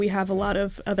We have a lot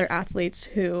of other athletes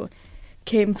who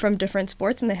came from different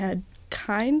sports and they had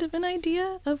kind of an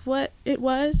idea of what it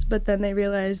was, but then they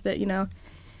realized that,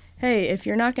 hey, if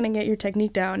you're not going to get your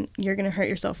technique down, you're going to hurt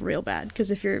yourself real bad.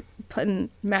 Because if you're putting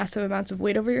massive amounts of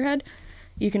weight over your head,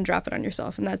 you can drop it on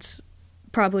yourself. And that's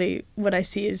probably what I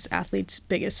see as athletes'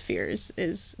 biggest fears,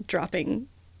 is dropping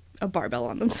a barbell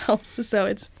on themselves. So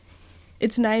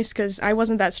it's nice because I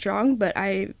wasn't that strong, but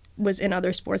I was in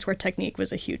other sports where technique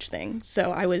was a huge thing.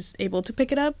 So I was able to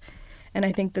pick it up. And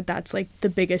I think that that's like the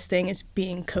biggest thing, is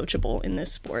being coachable in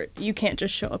this sport. You can't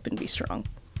just show up and be strong.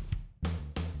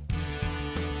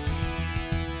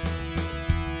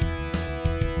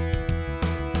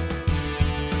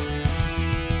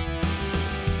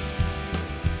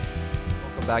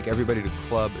 Welcome back, everybody, to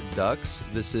Club Ducks.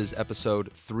 This is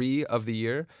episode 3 of the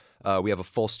year. We have a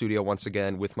full studio once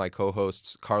again with my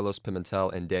co-hosts Carlos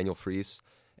Pimentel and Daniel Fries.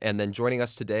 And then joining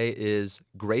us today is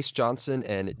Grace Johnson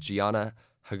and Gianna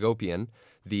Hagopian,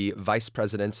 the vice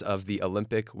presidents of the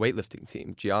Olympic weightlifting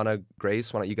team. Gianna,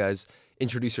 Grace, why don't you guys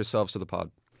introduce yourselves to the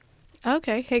pod?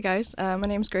 Okay. Hey, guys. My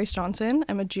name's Grace Johnson.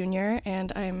 I'm a junior,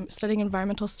 and I'm studying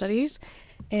environmental studies.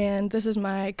 And this is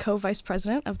my co-vice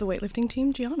president of the weightlifting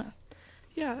team, Gianna.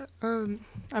 Yeah,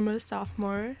 I'm a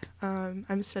sophomore.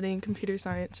 I'm studying computer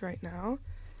science right now.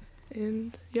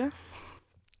 And, yeah.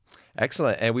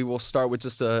 Excellent. And we will start with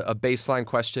just a baseline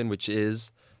question, which is,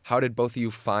 how did both of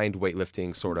you find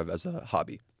weightlifting sort of as a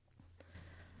hobby?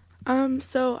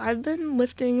 So I've been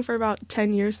lifting for about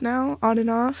 10 years now, on and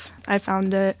off. I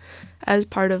found it as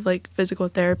part of like physical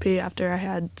therapy after I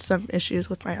had some issues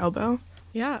with my elbow.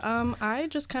 Yeah, I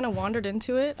just kind of wandered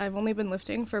into it. I've only been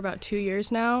lifting for about 2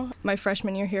 years now. My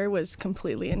freshman year here was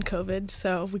completely in COVID,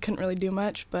 so we couldn't really do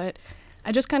much, but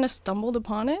I just kind of stumbled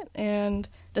upon it and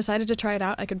decided to try it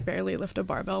out. I could barely lift a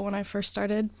barbell when I first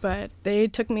started, but they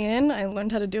took me in, I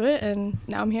learned how to do it, and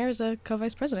now I'm here as a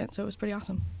co-vice president, so it was pretty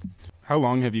awesome. How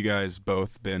long have you guys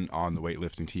both been on the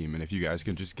weightlifting team? And if you guys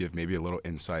can just give maybe a little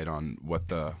insight on what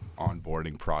the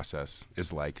onboarding process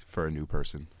is like for a new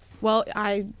person. Well,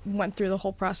 I went through the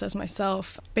whole process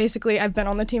myself. Basically, I've been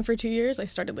on the team for 2 years. I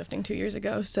started lifting 2 years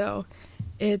ago, so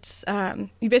it's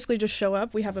you basically just show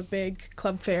up. We have a big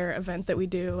club fair event that we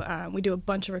do. We do a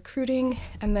bunch of recruiting,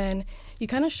 and then you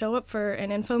kind of show up for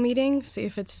an info meeting, see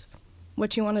if it's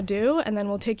what you want to do, and then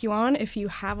we'll take you on. If you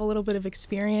have a little bit of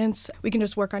experience, we can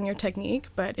just work on your technique.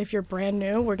 But if you're brand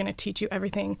new, we're going to teach you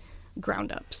everything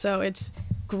ground up. So it's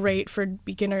great for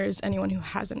beginners, anyone who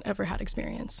hasn't ever had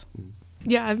experience.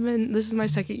 Yeah, this is my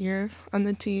second year on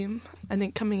the team. I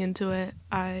think coming into it,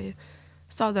 I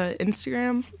saw the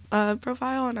Instagram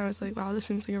profile, and I was like, wow, this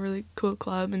seems like a really cool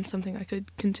club and something I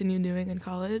could continue doing in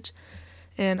college.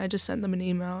 And I just sent them an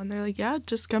email, and they're like, yeah,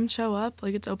 just come show up.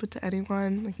 Like, it's open to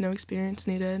anyone, like, no experience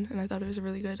needed. And I thought it was a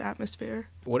really good atmosphere.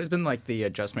 What has been, like, the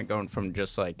adjustment going from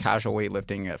just, like, casual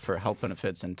weightlifting for health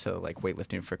benefits into, like,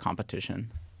 weightlifting for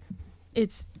competition?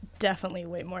 It's definitely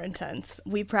way more intense.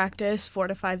 We practice 4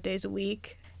 to 5 days a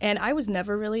week. And I was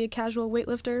never really a casual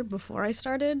weightlifter before I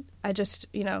started. I just,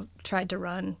 tried to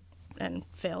run and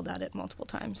failed at it multiple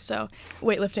times. So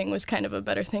weightlifting was kind of a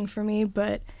better thing for me.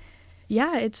 But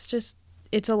yeah, it's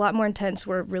a lot more intense.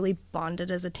 We're really bonded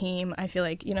as a team. I feel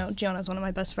like, Gianna's one of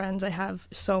my best friends. I have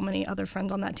so many other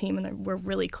friends on that team, and we're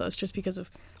really close just because of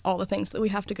all the things that we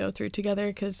have to go through together.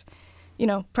 Because,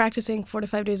 practicing 4 to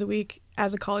 5 days a week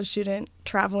as a college student,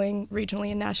 traveling regionally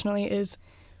and nationally is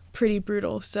pretty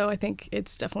brutal. So I think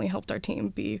it's definitely helped our team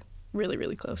be really,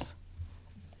 really close.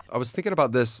 I was thinking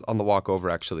about this on the walk over,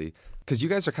 actually, because you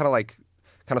guys are kind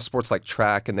of sports like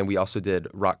track, and then we also did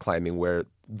rock climbing, where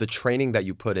the training that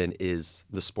you put in is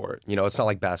the sport. It's not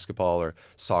like basketball or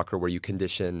soccer where you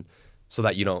condition so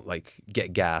that you don't like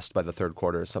get gassed by the third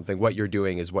quarter or something. What you're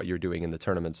doing is what you're doing in the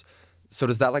tournaments. So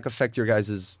does that like affect your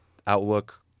guys'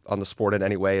 outlook on the sport in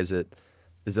any way? Is it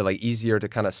like easier to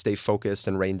kind of stay focused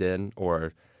and reined in,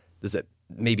 or does it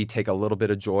maybe take a little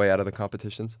bit of joy out of the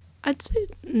competitions? I'd say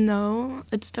no.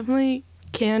 It's definitely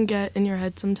can get in your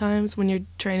head sometimes when you're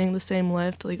training the same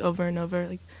lift like over and over,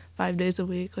 like 5 days a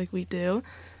week like we do.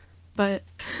 But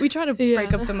we try to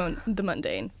break up the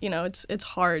mundane. It's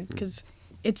hard because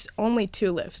it's only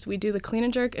 2 lifts. We do the clean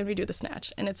and jerk and we do the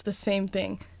snatch, and it's the same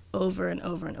thing over and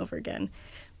over and over again.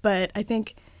 But I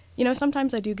think,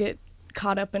 sometimes I do get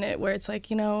caught up in it where it's like,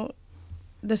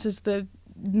 this is the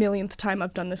millionth time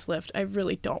I've done this lift. I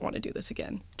really don't want to do this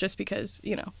again, just because,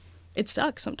 it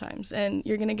sucks sometimes, and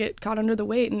you're going to get caught under the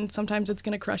weight, and sometimes it's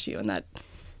going to crush you, and that,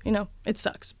 it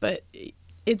sucks. But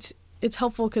it's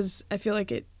helpful because I feel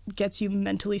like it gets you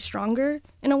mentally stronger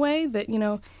in a way that,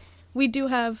 we do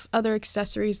have other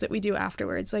accessories that we do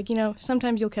afterwards. Like, you know,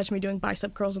 sometimes you'll catch me doing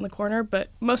bicep curls in the corner, but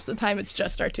most of the time it's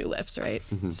just our 2 lifts, right?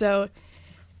 So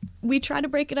we try to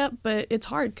break it up, but it's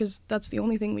hard because that's the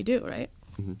only thing we do, right?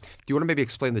 Do you want to maybe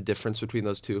explain the difference between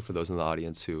those two for those in the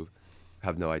audience who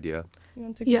have no idea? You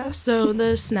want to take Yeah, so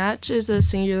the snatch is a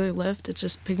singular lift. It's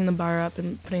just picking the bar up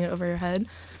and putting it over your head,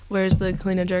 whereas the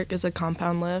clean and jerk is a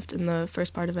compound lift, and the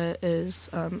first part of it is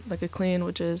like a clean,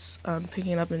 which is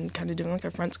picking it up and kind of doing like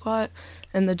a front squat,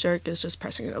 and the jerk is just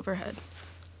pressing it overhead.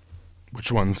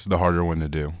 Which one's the harder one to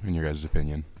do, in your guys'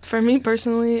 opinion? For me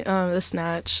personally, the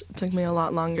snatch took me a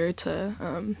lot longer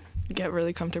to get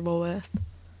really comfortable with.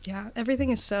 Yeah,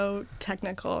 everything is so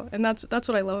technical, and that's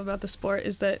what I love about the sport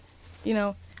is that, you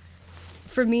know,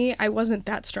 for me, I wasn't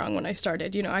that strong when I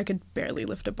started. You know, I could barely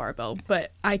lift a barbell,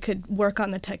 but I could work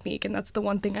on the technique, and that's the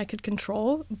one thing I could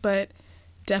control. But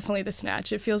definitely the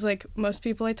snatch. It feels like most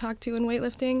people I talk to in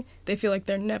weightlifting, they feel like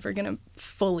they're never gonna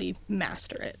fully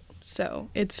master it. So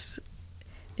it's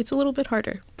a little bit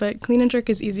harder, but clean and jerk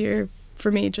is easier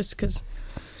for me just because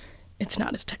it's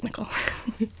not as technical.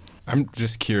 I'm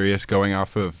just curious, going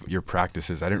off of your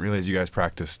practices. I didn't realize you guys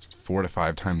practiced 4 to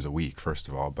 5 times a week, first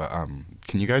of all. But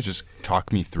can you guys just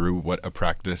talk me through what a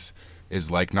practice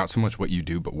is like? Not so much what you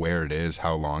do, but where it is,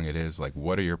 how long it is. Like,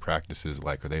 what are your practices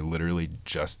like? Are they literally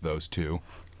just those 2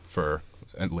 for,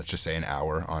 let's just say, an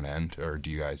hour on end? Or do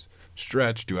you guys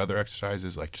stretch, do other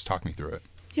exercises? Like, just talk me through it.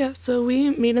 Yeah, so we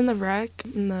meet in the rec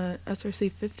in the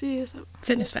SRC 50. Is that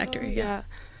Fitness Factory, yeah.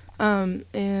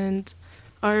 And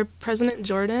our president,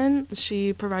 Jordan,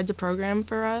 she provides a program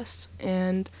for us.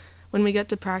 And when we get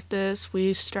to practice,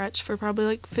 we stretch for probably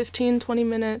like 15, 20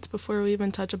 minutes before we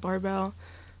even touch a barbell.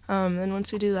 And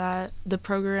once we do that, the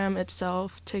program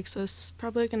itself takes us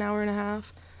probably like an hour and a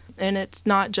half. And it's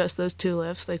not just those 2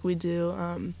 lifts. Like, we do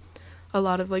a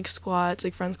lot of like squats,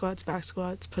 like front squats, back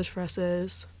squats, push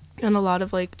presses, and a lot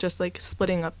of like just like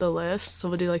splitting up the lifts. So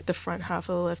we'll do like the front half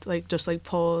of the lift, like just like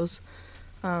pulls,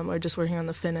 or just working on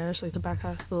the finish, like the back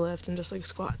half of the lift, and just like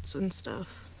squats and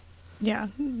stuff. Yeah,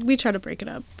 we try to break it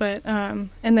up, but and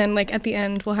then like at the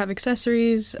end we'll have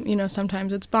accessories. You know,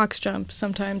 sometimes it's box jumps,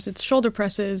 sometimes it's shoulder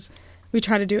presses. We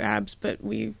try to do abs, but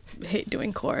we hate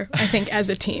doing core. I think as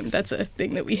a team, that's a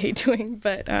thing that we hate doing.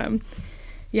 But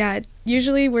yeah,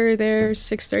 usually we're there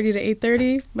 6:30 to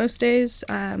 8:30 most days.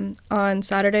 On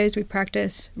Saturdays we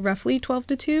practice roughly 12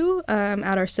 to 2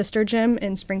 at our sister gym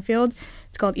in Springfield.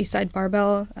 It's called Eastside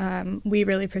Barbell. We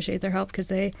really appreciate their help because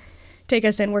they take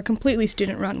us in. We're completely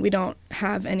student run. We don't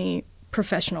have any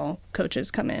professional coaches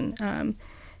come in,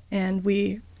 and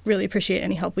we really appreciate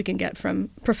any help we can get from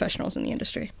professionals in the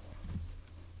industry.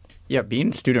 Yeah,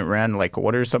 being student run, like,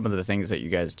 what are some of the things that you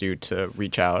guys do to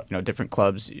reach out, you know, different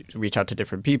clubs, reach out to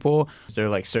different people? Is there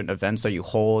like certain events that you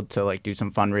hold to like do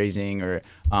some fundraising, or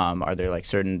are there like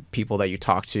certain people that you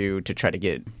talk to try to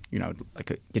get, you know,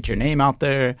 like get your name out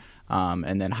there?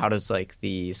 And then how does like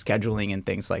the scheduling and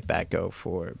things like that go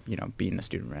for, you know, being a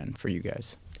student run for you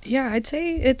guys? Yeah, I'd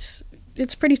say it's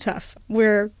pretty tough.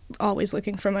 We're always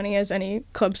looking for money, as any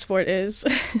club sport is,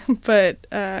 but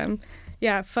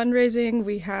yeah, fundraising,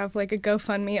 we have like a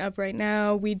GoFundMe up right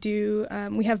now. We do,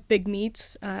 we have big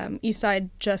meets. Eastside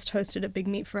just hosted a big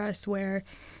meet for us where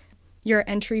your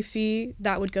entry fee,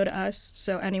 that would go to us.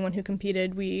 So anyone who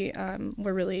competed, we're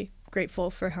really grateful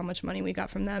for how much money we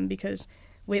got from them because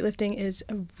weightlifting is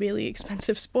a really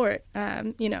expensive sport.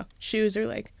 You know, shoes are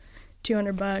like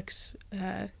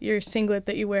 $200. Your singlet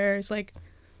that you wear is like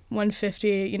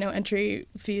 $150. You know, entry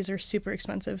fees are super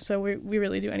expensive, so we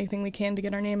really do anything we can to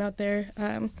get our name out there.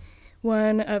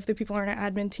 One of the people on our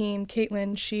admin team,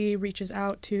 Caitlin, she reaches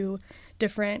out to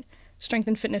different strength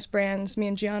and fitness brands. Me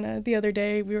and Gianna, the other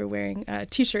day, we were wearing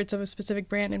T-shirts of a specific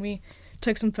brand, and we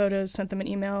took some photos, sent them an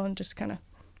email, and just kind of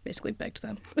basically begged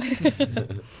them.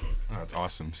 Oh, that's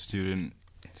awesome. Student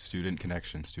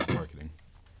connection, student marketing.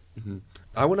 Mm-hmm.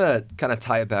 I want to kind of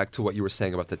tie it back to what you were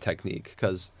saying about the technique,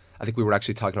 because I think we were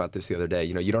actually talking about this the other day.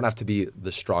 You know, you don't have to be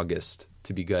the strongest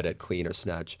to be good at clean or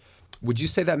snatch. Would you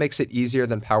say that makes it easier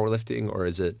than powerlifting, or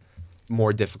is it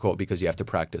more difficult because you have to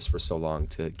practice for so long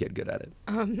to get good at it?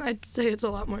 I'd say it's a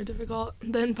lot more difficult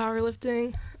than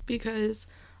powerlifting because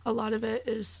a lot of it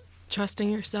is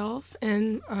trusting yourself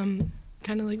and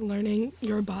kind of like learning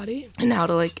your body and how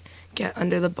to like get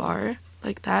under the bar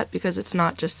like that, because it's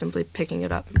not just simply picking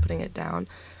it up and putting it down.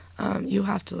 You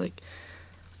have to like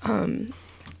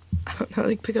I don't know,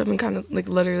 like pick it up and kind of like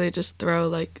literally just throw,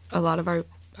 like a lot of our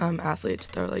athletes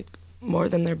throw like more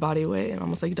than their body weight and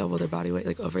almost like double their body weight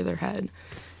like over their head,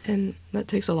 and that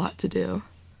takes a lot to do.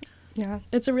 Yeah,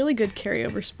 it's a really good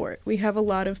carryover sport. We have a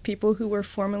lot of people who were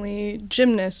formerly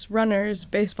gymnasts, runners,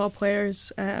 baseball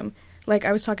players. like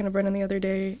I was talking to Brennan the other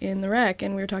day in the rec,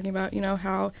 and we were talking about, you know,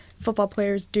 how football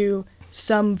players do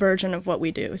some version of what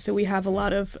we do. So we have a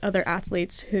lot of other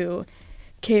athletes who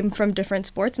came from different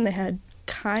sports and they had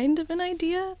kind of an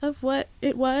idea of what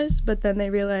it was, but then they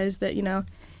realized that, you know,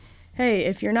 hey,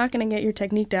 if you're not going to get your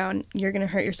technique down, you're going to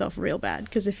hurt yourself real bad.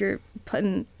 Because if you're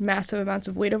putting massive amounts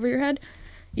of weight over your head,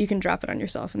 you can drop it on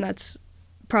yourself. And that's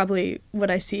probably what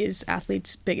I see as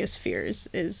athletes' biggest fears,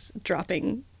 is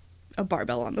dropping a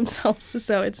barbell on themselves.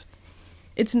 So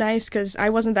it's nice because I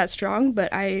wasn't that strong,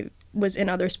 but I was in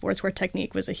other sports where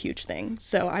technique was a huge thing.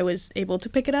 So I was able to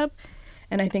pick it up.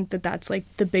 And I think that that's like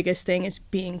the biggest thing, is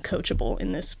being coachable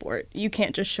in this sport. You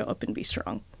can't just show up and be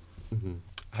strong. Mm-hmm.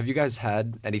 Have you guys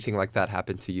had anything like that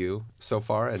happen to you so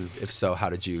far? And if so, how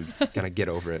did you kind of get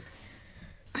over it?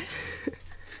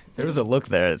 There was a look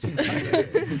there.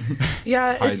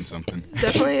 Yeah, Hiding it's something.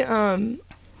 definitely,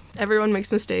 everyone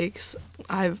makes mistakes.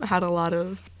 I've had a lot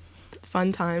of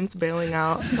fun times bailing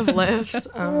out of lifts.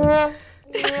 Yeah.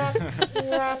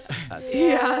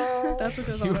 That's what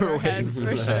goes on in our heads,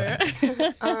 for sure.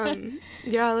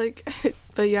 Yeah, like,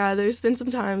 but yeah, there's been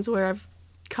some times where I've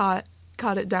caught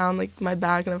it down, like, my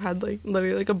back, and I've had, like,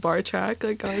 literally, like, a bar track,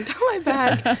 like, going down my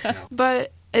back.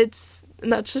 But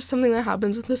that's just something that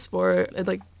happens with the sport.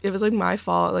 It was, like, my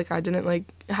fault. Like, I didn't, like,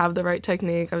 have the right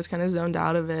technique. I was kind of zoned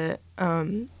out of it.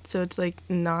 So it's, like,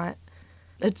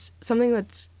 it's something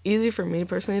that's easy for me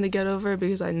personally to get over,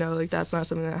 because I know, like, that's not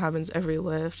something that happens every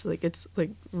lift. Like, it's,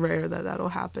 like, rare that that'll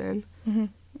happen. Mm-hmm.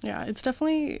 Yeah, it's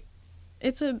definitely,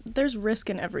 there's risk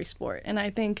in every sport. And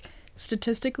I think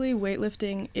statistically,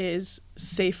 weightlifting is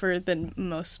safer than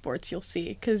most sports you'll see,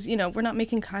 because, you know, we're not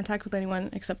making contact with anyone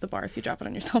except the bar if you drop it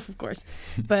on yourself, of course.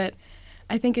 But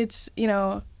I think it's, you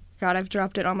know, God, I've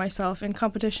dropped it on myself in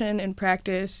competition, in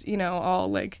practice, you know, I'll,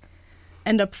 like,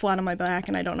 end up flat on my back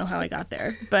and I don't know how I got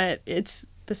there. But it's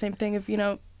the same thing of, you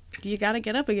know, you got to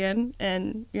get up again,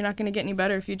 and you're not going to get any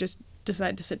better if you just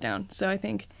decide to sit down. So I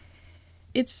think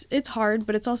it's hard,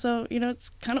 but it's also, you know, it's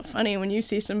kind of funny when you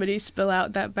see somebody spill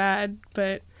out that bad.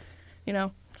 But, you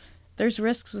know, there's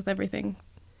risks with everything.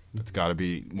 It's got to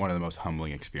be one of the most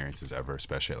humbling experiences ever,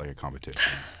 especially at, like, a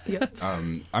competition. Yep.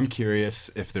 I'm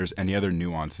curious if there's any other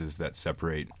nuances that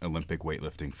separate Olympic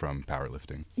weightlifting from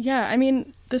powerlifting. Yeah, I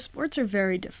mean, the sports are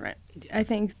very different. I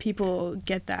think people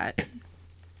get that,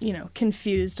 you know,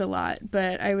 confused a lot.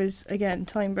 But I was, again,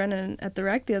 telling Brennan at the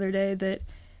rec the other day that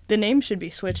the name should be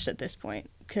switched at this point,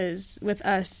 because with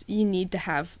us, you need to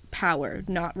have power,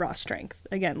 not raw strength.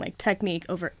 Again, like, technique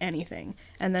over anything.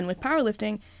 And then with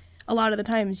powerlifting, a lot of the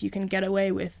times you can get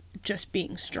away with just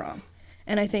being strong.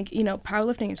 And I think, you know,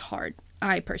 powerlifting is hard.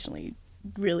 I personally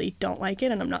really don't like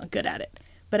it, and I'm not good at it.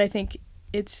 But I think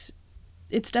it's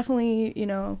definitely, you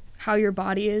know, how your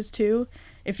body is too.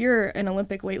 If you're an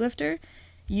Olympic weightlifter,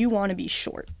 you want to be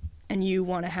short, and you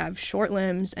want to have short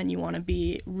limbs, and you want to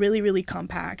be really, really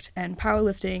compact. And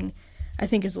powerlifting, I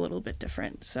think, is a little bit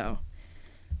different. So,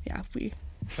 yeah,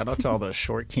 Shout out to all the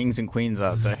short kings and queens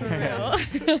out there.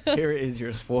 Here is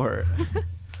your sport.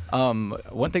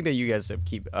 One thing that you guys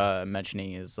keep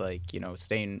mentioning is, like, you know,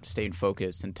 staying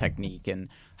focused and technique. And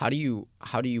how do you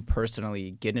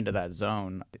personally get into that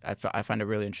zone? I find it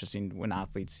really interesting when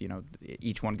athletes, you know,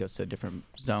 each one goes to a different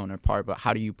zone or part. But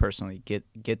how do you personally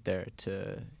get there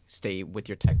to stay with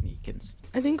your technique?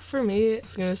 I think for me,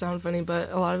 it's going to sound funny,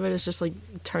 but a lot of it is just, like,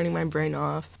 turning my brain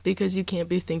off, because you can't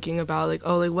be thinking about, like,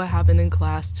 oh, like, what happened in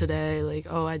class today? Like,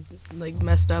 oh, I, like,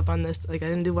 messed up on this. Like, I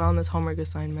didn't do well on this homework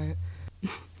assignment.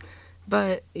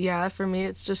 But, yeah, for me,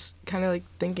 it's just kind of, like,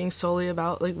 thinking solely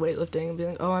about, like, weightlifting and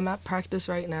being like, oh, I'm at practice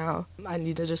right now. I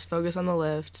need to just focus on the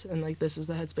lift, and, like, this is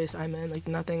the headspace I'm in. Like,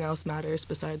 nothing else matters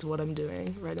besides what I'm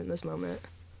doing right in this moment.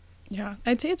 Yeah,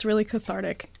 I'd say it's really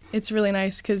cathartic. It's really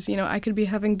nice because, you know, I could be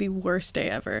having the worst day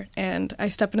ever, and I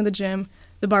step into the gym,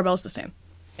 the barbell's the same.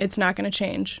 It's not going to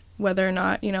change whether or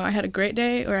not, you know, I had a great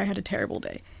day or I had a terrible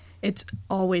day. It's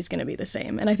always going to be the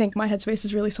same. And I think my headspace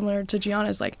is really similar to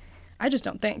Gianna's. Like, I just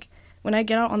don't think. When I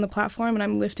get out on the platform and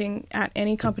I'm lifting at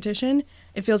any competition,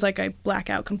 it feels like I black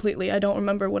out completely. I don't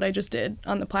remember what I just did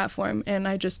on the platform, and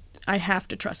I have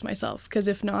to trust myself, because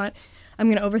if not, I'm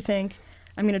going to overthink,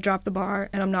 I'm going to drop the bar,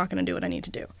 and I'm not going to do what I need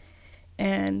to do.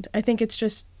 And I think it's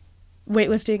just,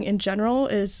 weightlifting in general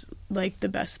is, like, the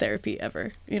best therapy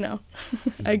ever, you know?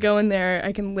 I go in there,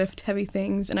 I can lift heavy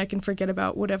things, and I can forget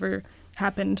about whatever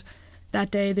happened that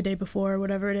day, the day before,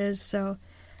 whatever it is. So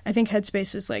I think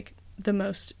headspace is, like, the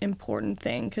most important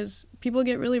thing, because people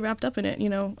get really wrapped up in it, you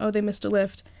know? Oh, they missed a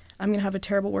lift, I'm going to have a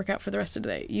terrible workout for the rest of the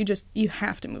day. You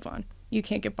have to move on. You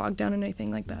can't get bogged down in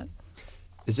anything like that.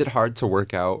 Is it hard to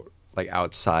work out, like,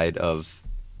 outside of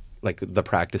like the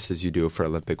practices you do for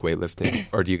Olympic weightlifting,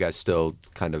 or do you guys still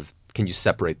can you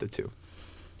separate the two?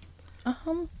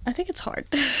 I think it's hard.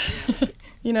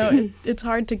 It's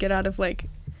hard to get out of like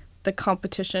the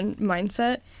competition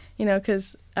mindset,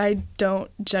 because I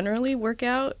don't generally work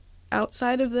out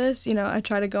outside of this. I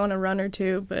try to go on a run or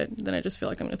two, but then I just feel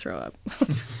like I'm going to throw up.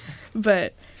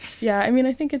 But yeah,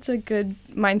 I think it's a good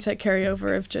mindset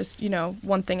carryover of just,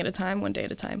 one thing at a time, one day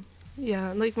at a time.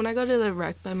 Yeah, like when I go to the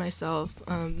rec by myself,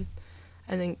 I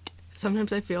think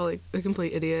sometimes I feel like a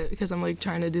complete idiot because I'm like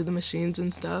trying to do the machines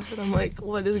and stuff, and I'm like,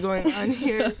 what is going on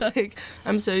here? Like,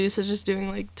 I'm so used to just doing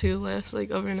like 2 lifts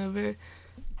like over and over.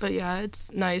 But yeah,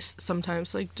 it's nice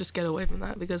sometimes like just get away from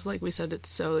that because like we said, it's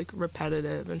so like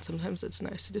repetitive, and sometimes it's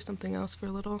nice to do something else for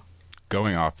a little.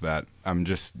 Going off that, I'm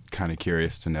just kind of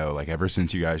curious to know, like, ever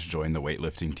since you guys joined the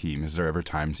weightlifting team, is there ever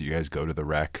times that you guys go to the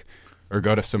rec or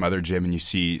go to some other gym and you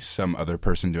see some other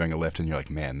person doing a lift and you're like,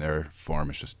 man, their form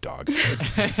is just dog shit?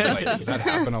 Like, does that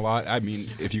happen a lot? I mean,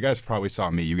 if you guys probably saw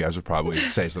me, you guys would probably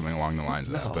say something along the lines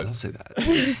of that. But don't say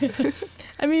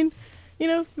that.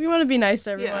 We want to be nice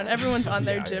to everyone. Yeah. Everyone's on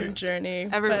their gym journey.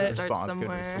 Everyone but starts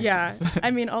somewhere. yeah,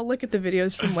 I'll look at the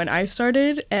videos from when I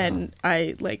started and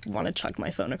I like want to chuck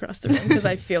my phone across the room because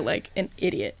I feel like an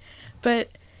idiot. But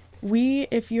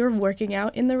if you're working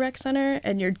out in the rec center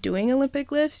and you're doing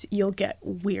Olympic lifts, you'll get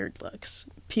weird looks.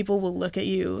 People will look at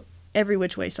you every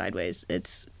which way sideways.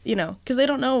 It's, because they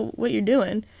don't know what you're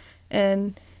doing.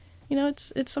 And,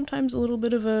 it's sometimes a little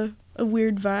bit of a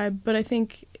weird vibe. But I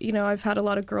think, I've had a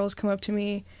lot of girls come up to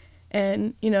me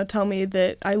and, tell me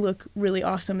that I look really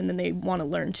awesome and then they want to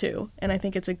learn too. And I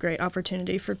think it's a great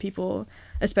opportunity for people,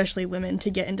 especially women, to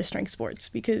get into strength sports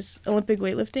because Olympic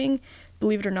weightlifting,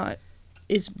 believe it or not,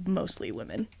 is mostly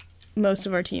women. Most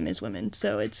of our team is women,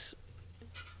 so it's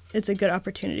a good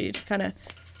opportunity to kind of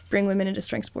bring women into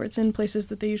strength sports in places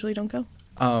that they usually don't go.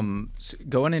 So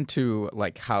going into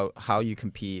like how you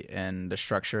compete and the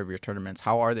structure of your tournaments,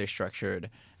 how are they structured,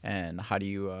 and how do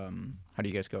you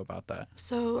guys go about that?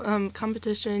 So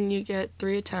competition, you get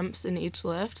 3 attempts in each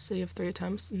lift, so you have 3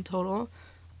 attempts in total.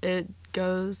 It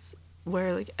goes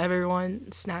where like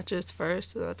everyone snatches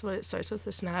first, so that's what it starts with,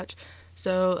 the snatch.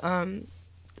 So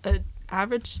an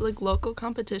average like local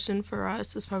competition for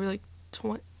us is probably like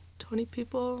 20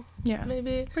 people,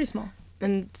 maybe. Pretty small.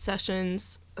 And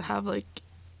sessions have like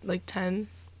 10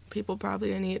 people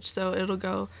probably in each, so it'll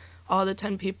go all the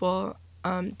 10 people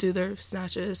do their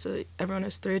snatches, so everyone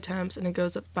has 3 attempts, and it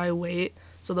goes up by weight,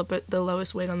 so they'll put the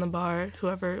lowest weight on the bar,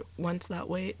 whoever wants that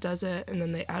weight does it, and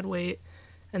then they add weight,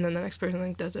 and then the next person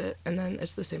like does it, and then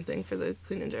it's the same thing for the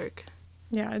clean and jerk.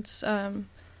 Yeah, it's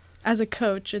as a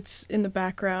coach, it's in the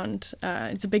background.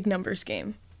 It's a big numbers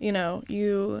game.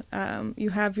 You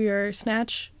have your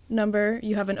snatch number,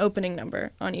 you have an opening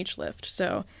number on each lift.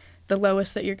 So the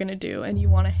lowest that you're going to do, and you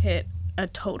want to hit a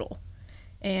total.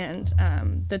 And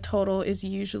the total is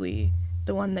usually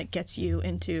the one that gets you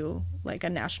into like a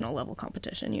national level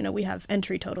competition. We have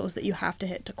entry totals that you have to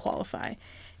hit to qualify.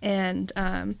 And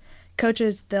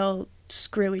coaches, they'll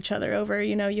screw each other over.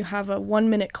 You have a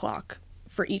 1-minute clock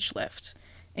for each lift.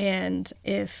 And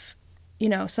if,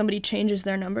 somebody changes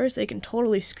their numbers, they can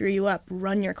totally screw you up,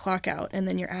 run your clock out, and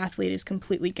then your athlete is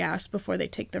completely gassed before they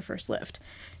take their first lift.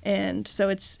 And so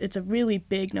it's a really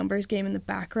big numbers game in the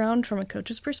background from a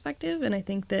coach's perspective, and I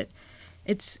think that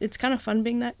it's kind of fun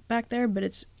being that back there, but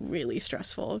it's really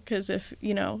stressful because if,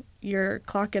 your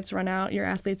clock gets run out, your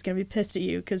athlete's going to be pissed at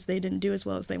you because they didn't do as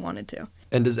well as they wanted to.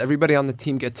 And does everybody on the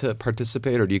team get to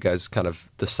participate, or do you guys kind of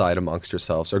decide amongst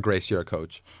yourselves? Or Grace, you're a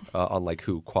coach, on like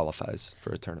who qualifies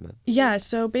for a tournament? Yeah,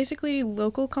 so basically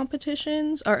local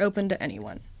competitions are open to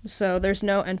anyone. So there's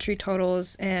no entry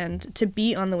totals, and to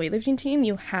be on the weightlifting team,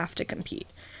 you have to compete.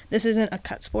 This isn't a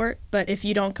cut sport, but if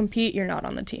you don't compete, you're not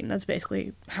on the team. That's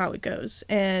basically how it goes.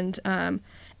 And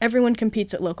everyone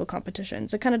competes at local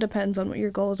competitions. It kind of depends on what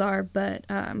your goals are, but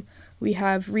we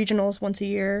have regionals once a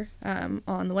year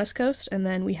on the West Coast, and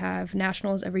then we have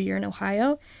nationals every year in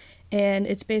Ohio. And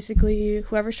it's basically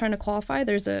whoever's trying to qualify,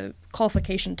 there's a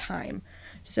qualification time.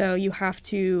 So you have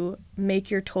to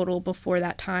make your total before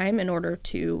that time in order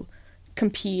to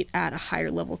compete at a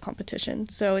higher level competition.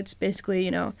 So it's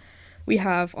basically, we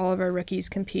have all of our rookies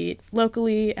compete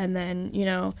locally, and then,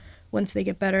 once they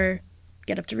get better,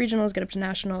 get up to regionals, get up to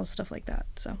nationals, stuff like that.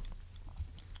 So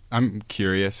I'm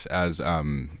curious, as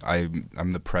I'm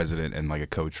the president and like a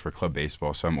coach for club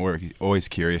baseball, so I'm always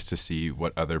curious to see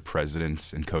what other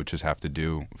presidents and coaches have to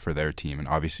do for their team. And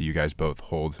obviously you guys both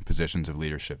hold positions of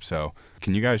leadership. So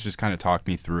can you guys just kind of talk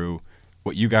me through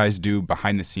what you guys do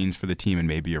behind the scenes for the team, and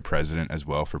maybe your president as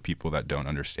well, for people that don't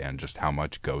understand just how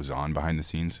much goes on behind the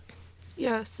scenes?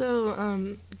 Yeah,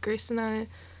 so Grace and I,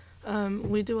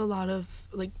 we do a lot of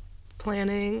like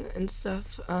planning and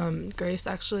stuff. Grace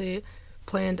actually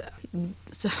planned,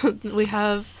 so we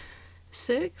have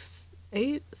 7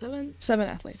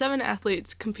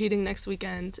 athletes competing next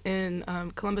weekend in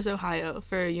Columbus, Ohio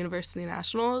for University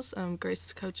Nationals. Grace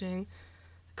is coaching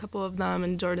a couple of them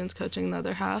and Jordan's coaching the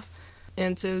other half.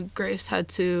 And so Grace had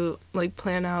to like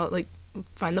plan out, like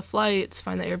find the flights,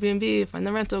 find the Airbnb, find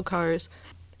the rental cars.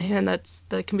 And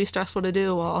that can be stressful to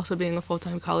do while also being a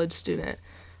full-time college student.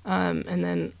 And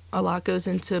then a lot goes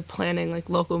into planning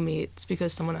like local meets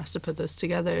because someone has to put those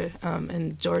together.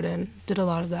 And Jordan did a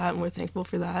lot of that, and we're thankful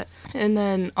for that. And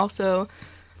then also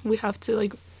we have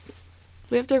to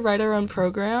write our own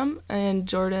program, and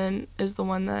Jordan is the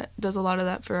one that does a lot of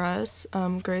that for us.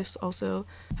 Grace also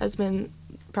has been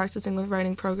practicing with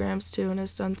writing programs too and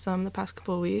has done some the past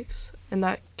couple of weeks, and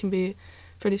that can be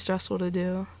pretty stressful to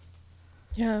do.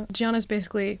 Yeah, Gianna's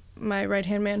basically my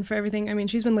right-hand man for everything. I mean,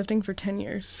 she's been lifting for 10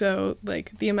 years, so,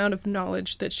 like, the amount of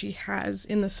knowledge that she has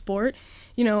in the sport,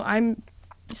 you know, I'm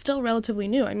still relatively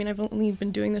new. I mean, I've only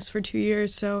been doing this for 2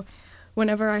 years, so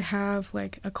whenever I have,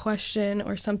 like, a question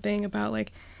or something about,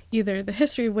 like, either the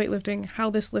history of weightlifting, how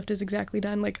this lift is exactly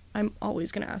done, like, I'm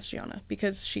always going to ask Gianna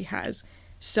because she has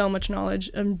so much knowledge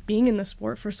of being in the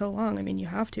sport for so long. I mean, you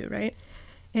have to, right?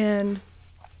 And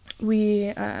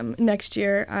we, next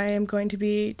year, I am going to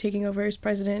be taking over as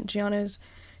president. Gianna's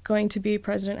going to be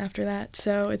president after that.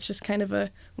 So it's just kind of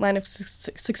a line of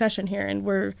succession here, and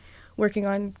we're working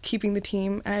on keeping the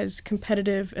team as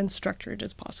competitive and structured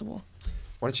as possible.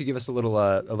 Why don't you give us a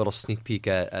little sneak peek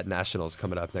at nationals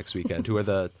coming up next weekend? Who are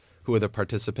the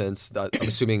participants? I'm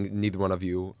assuming neither one of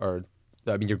you are.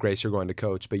 I mean, you're Grace. You're going to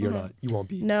coach, but you're not. You won't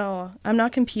be. No, I'm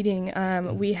not competing.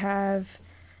 We have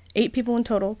 8 people in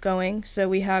total going. So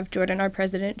we have Jordan, our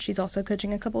president. She's also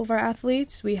coaching a couple of our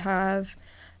athletes. We have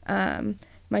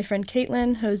my friend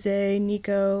Caitlin, Jose,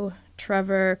 Nico,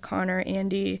 Trevor, Connor,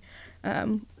 Andy.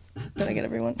 Did I get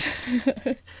everyone?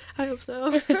 I hope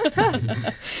so.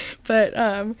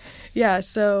 But yeah,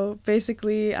 so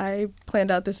basically I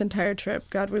planned out this entire trip.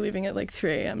 God, we're leaving at like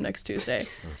 3 a.m. next Tuesday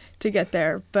to get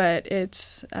there. But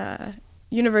it's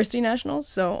University Nationals,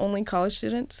 so only college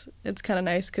students. It's kind of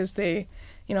nice because they,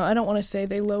 you know, I don't want to say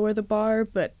they lower the bar,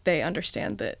 but they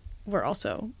understand that we're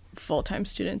also full-time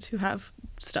students who have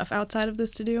stuff outside of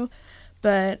this to do.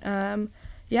 But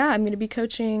yeah, I'm going to be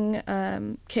coaching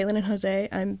Caitlin and Jose.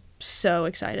 I'm so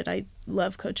excited. I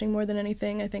love coaching more than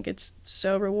anything. I think it's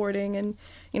so rewarding. And,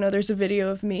 you know, there's a video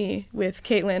of me with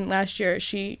Caitlin last year.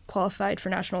 She qualified for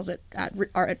nationals at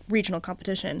our regional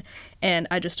competition, and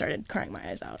I just started crying my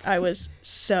eyes out. I was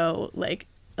so, like,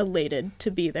 elated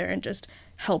to be there and just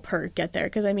help her get there.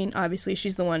 Because, I mean, obviously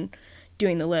she's the one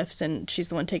doing the lifts and she's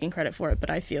the one taking credit for it, but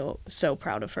I feel so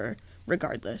proud of her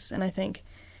regardless. And I think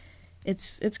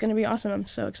it's going to be awesome. I'm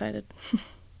so excited.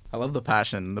 I love the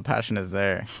passion. The passion is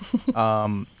there.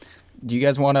 Do you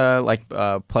guys want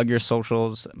to plug your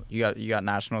socials? You got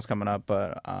nationals coming up,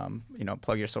 but you know,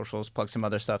 plug your socials, plug some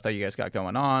other stuff that you guys got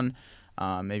going on.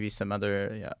 Maybe some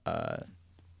other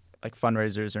like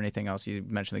fundraisers or anything else. You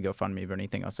mentioned the GoFundMe, but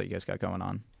anything else that you guys got going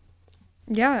on?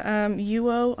 Yeah,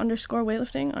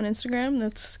 UO_weightlifting on Instagram.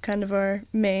 That's kind of our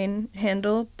main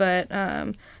handle. But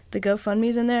the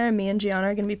GoFundMe's in there. Me and Gianna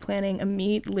are going to be planning a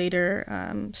meet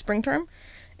later spring term.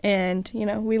 And, you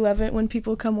know, we love it when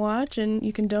people come watch, and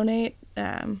you can donate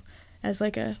as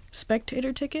like a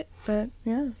spectator ticket. But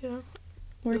yeah,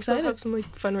 we're excited. We also have some like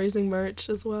fundraising merch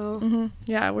as well. Mm-hmm.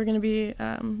 Yeah, we're going to be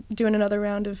doing another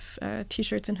round of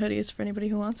T-shirts and hoodies for anybody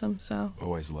who wants them. So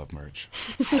Always love merch.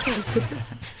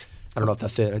 I don't know if that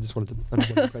fit. I just wanted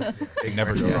to. They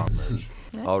never go wrong, merch.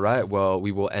 Nice. All right. Well,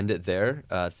 we will end it there.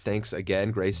 Thanks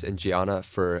again, Grace and Gianna,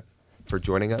 for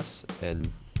joining us,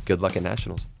 and good luck at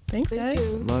nationals. Thanks, Thank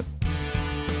guys. you. Good luck.